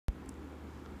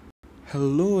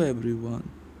Hello everyone.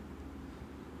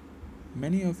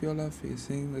 Many of y'all are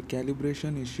facing the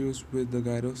calibration issues with the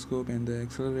gyroscope and the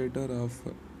accelerator of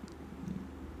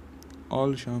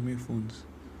all Xiaomi phones.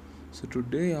 So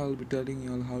today I'll be telling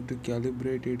y'all how to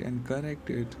calibrate it and correct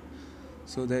it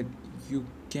so that you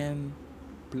can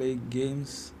play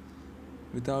games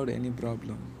without any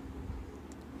problem.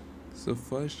 So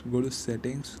first go to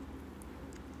settings,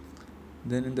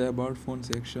 then in the about phone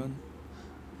section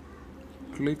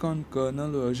click on kernel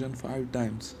version 5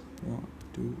 times. 1,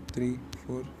 2, 3,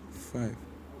 4, 5.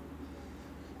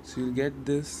 So you'll get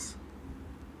this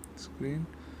screen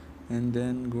and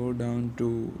then go down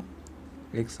to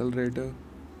accelerator,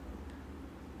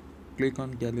 click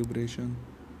on calibration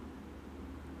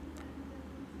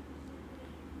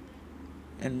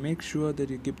and make sure that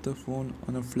you keep the phone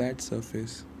on a flat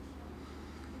surface.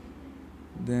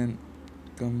 Then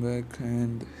come back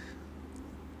and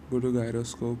go to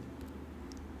gyroscope,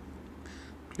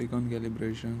 click on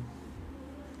calibration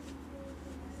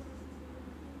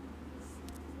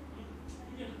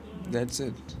that's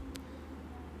it.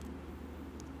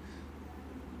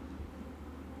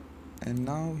 And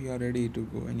now you are ready to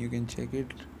go, and you can check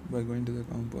it by going to the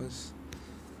compass.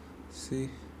 See,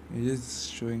 it is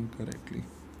showing correctly.